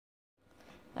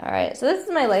Alright, so this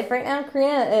is my life right now.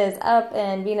 Karina is up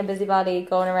and being a busybody,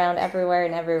 going around everywhere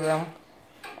in every room.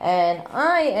 And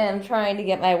I am trying to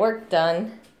get my work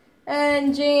done.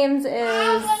 And James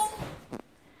is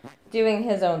doing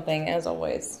his own thing, as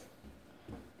always.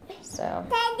 So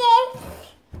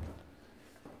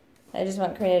I just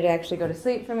want Karina to actually go to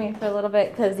sleep for me for a little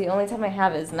bit, because the only time I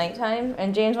have is nighttime.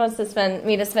 And James wants to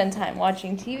spend time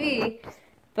watching TV,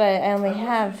 but I only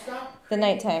have the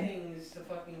nighttime.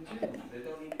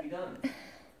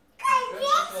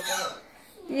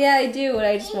 Yeah, I do, but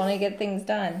I just want to get things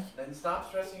done. Then stop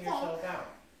stressing yourself out.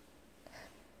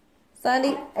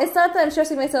 Sandy, it's not that I'm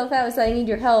stressing myself out, it's that I need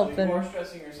your help. You are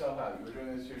stressing yourself out. You were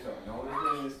doing this to yourself. No one is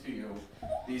doing this to you.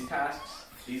 These tasks,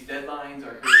 these deadlines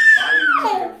are created by you.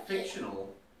 They're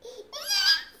fictional.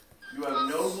 You have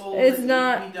no goal. It's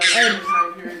not. In the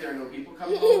time period. There are no people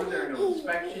coming over. There are no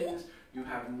inspections. You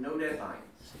have no deadlines.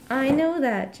 I know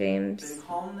that, James. Then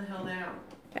calm the hell down.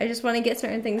 I just want to get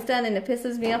certain things done, and it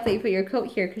pisses me off that you put your coat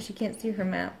here because she can't see her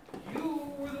map. You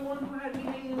were the one who had me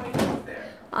hanging my coat there.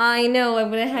 I know, I'm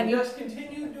going to have you... just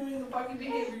continue doing the fucking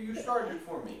behavior you started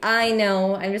for me. I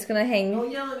know, I'm just going to hang...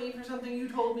 Don't yell at me for something you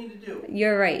told me to do.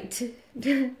 You're right.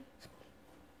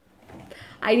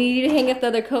 I need you to hang up the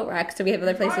other coat racks so we have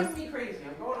other places Me crazy.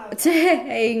 I'm going out to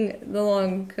hang the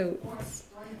long coats.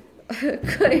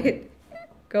 Good.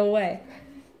 Go away.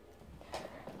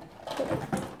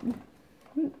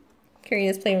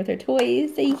 Karina's playing with her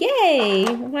toys. Say, yay!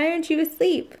 Why aren't you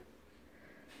asleep?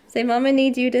 Say, Mama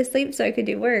needs you to sleep so I could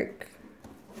do work.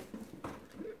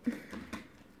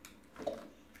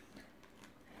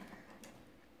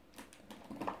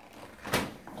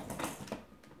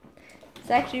 It's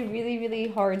actually really, really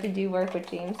hard to do work with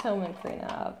James home and Karina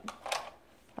up.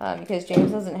 Because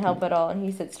James doesn't help at all, and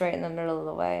he sits right in the middle of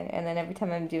the way. And then every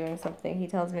time I'm doing something, he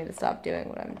tells me to stop doing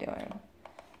what I'm doing.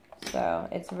 So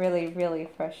it's really, really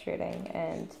frustrating,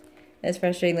 and it's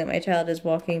frustrating that my child is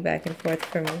walking back and forth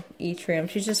from each room.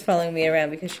 She's just following me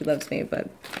around because she loves me, but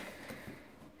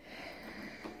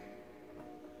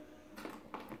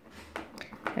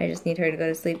I just need her to go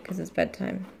to sleep because it's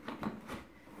bedtime.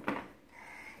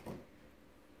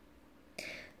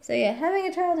 So yeah, having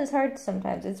a child is hard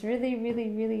sometimes. It's really, really,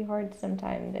 really hard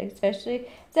sometimes. Especially,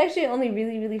 it's actually only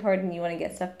really, really hard when you want to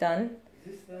get stuff done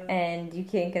and you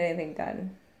can't get anything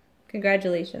done.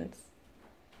 Congratulations.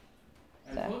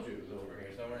 I told you it was over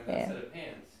here somewhere in that set of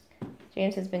pants.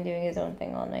 James has been doing his own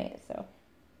thing all night, so.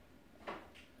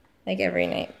 Like every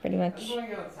night, pretty much. I'm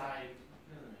going outside.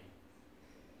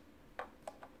 You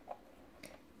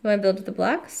want to build with the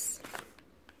blocks?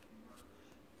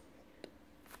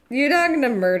 You're not going to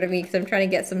murder me because I'm trying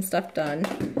to get some stuff done.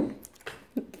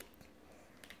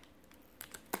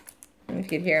 And if you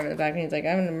could hear him in the background, he's like,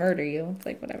 I'm going to murder you. It's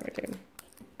like, whatever, dude.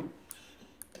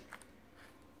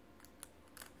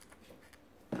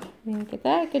 Look at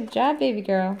that. Good job, baby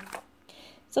girl.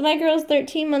 So my girl's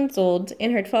 13 months old.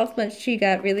 In her 12th month, she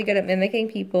got really good at mimicking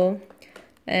people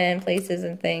and places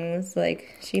and things.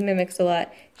 Like, she mimics a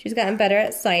lot. She's gotten better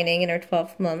at signing in her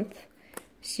 12th month.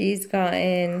 She's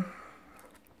gotten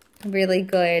really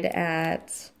good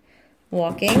at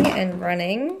walking and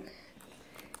running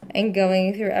and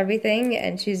going through everything.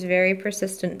 And she's very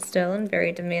persistent still and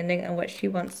very demanding on what she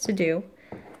wants to do.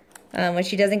 When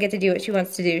she doesn't get to do what she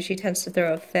wants to do, she tends to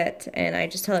throw a fit, and I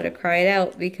just tell her to cry it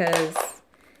out because,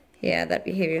 yeah, that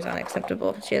behavior is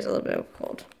unacceptable. She has a little bit of a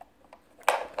cold.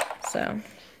 So,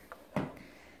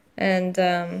 and,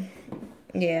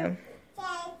 yeah.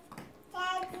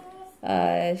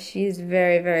 She's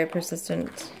very, very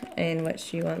persistent in what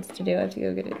she wants to do. I have to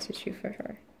go get a tissue for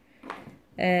her.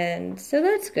 And so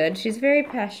that's good. She's very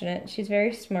passionate. She's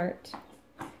very smart.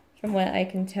 From what I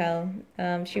can tell.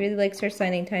 She really likes her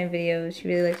signing time videos. She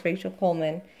really likes Rachel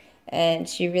Coleman. And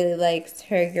she really likes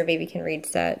her Your Baby Can Read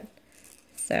set.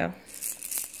 So,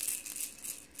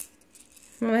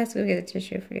 I'm going to have to go get a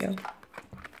tissue for you.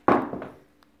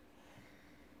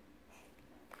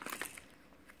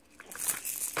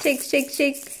 Shake, shake,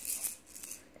 shake.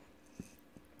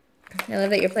 I love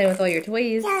that you're playing with all your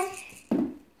toys.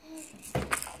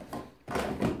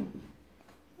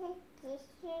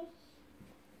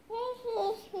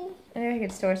 Maybe I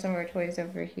could store some of her toys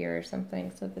over here or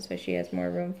something, so this way she has more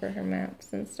room for her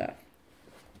maps and stuff.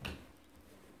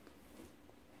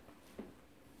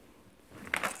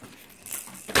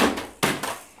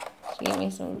 She gave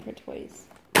me some of her toys.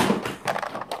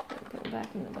 Put them back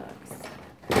in the box.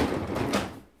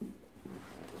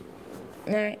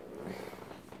 Alright.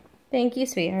 Thank you,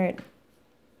 sweetheart.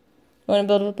 Want to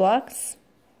build with blocks?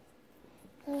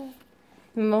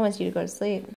 Mama wants you to go to sleep.